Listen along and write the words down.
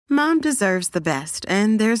Mom deserves the best,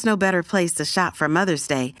 and there's no better place to shop for Mother's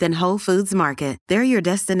Day than Whole Foods Market. They're your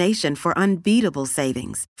destination for unbeatable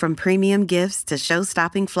savings, from premium gifts to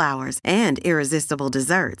show-stopping flowers and irresistible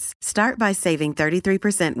desserts. Start by saving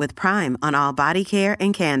 33% with Prime on all body care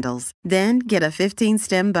and candles. Then get a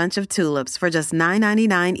 15-stem bunch of tulips for just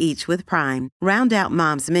 $9.99 each with Prime. Round out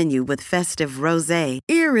Mom's menu with festive rosé,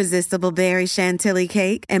 irresistible berry chantilly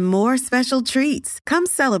cake, and more special treats. Come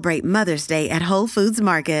celebrate Mother's Day at Whole Foods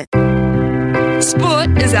Market.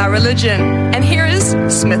 Sport is our religion, and here is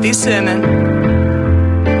Smithy's sermon.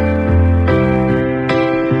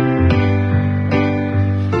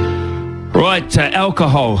 Right,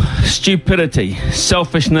 alcohol, stupidity,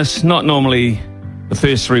 selfishness, not normally the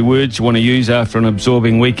first three words you want to use after an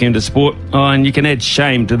absorbing weekend of sport. Oh, and you can add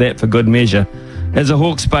shame to that for good measure. As a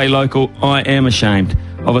Hawke's Bay local, I am ashamed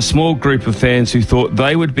of a small group of fans who thought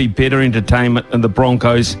they would be better entertainment than the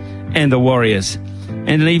Broncos and the Warriors,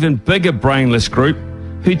 and an even bigger brainless group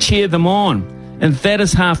who cheer them on. And that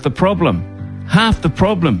is half the problem. Half the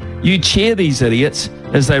problem. You cheer these idiots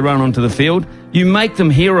as they run onto the field. You make them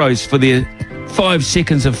heroes for their 5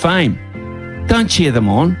 seconds of fame. Don't cheer them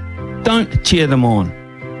on. Don't cheer them on.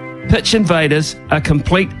 Pitch invaders are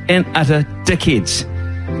complete and utter dickheads.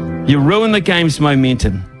 You ruin the game's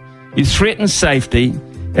momentum. You threaten safety,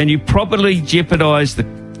 and you probably jeopardise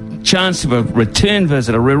the chance of a return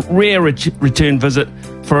visit, a rare return visit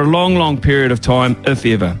for a long, long period of time, if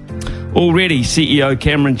ever. Already, CEO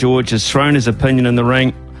Cameron George has thrown his opinion in the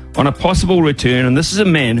ring on a possible return, and this is a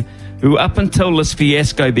man who, up until this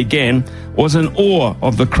fiasco began, was in awe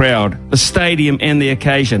of the crowd, the stadium and the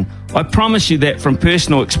occasion. I promise you that from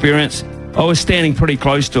personal experience. I was standing pretty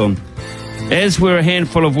close to him, as were a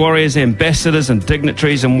handful of Warriors ambassadors and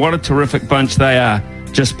dignitaries, and what a terrific bunch they are,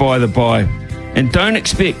 just by the by. And don't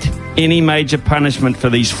expect any major punishment for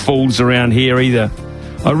these fools around here either.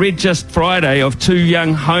 I read just Friday of 2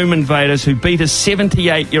 young home invaders who beat a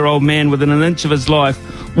 78-year-old man within an inch of his life,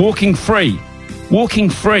 walking free,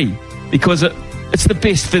 because it's the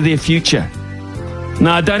best for their future.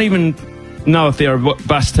 No, I don't even know if there are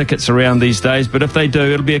bus tickets around these days, but if they do,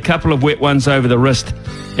 it'll be a couple of wet ones over the wrist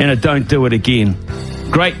and a don't do it again.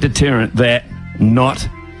 Great deterrent, that. Not.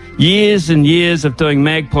 Years and years of doing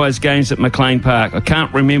Magpies games at McLean Park. I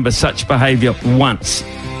can't remember such behaviour once.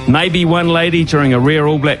 Maybe one lady during a rare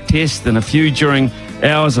All Black test and a few during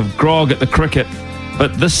hours of grog at the cricket.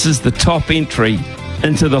 But this is the top entry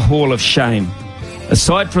into the Hall of Shame.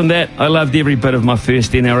 Aside from that, I loved every bit of my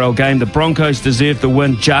first NRL game. The Broncos deserved the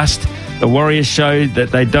win just. The Warriors showed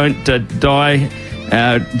that they don't die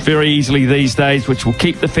very easily these days, which will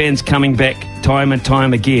keep the fans coming back time and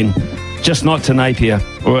time again. Just not to Napier,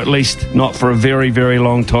 or at least not for a very, very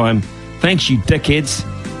long time. Thanks, you dickheads.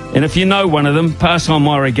 And if you know one of them, pass on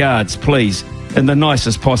my regards, please, in the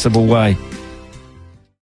nicest possible way.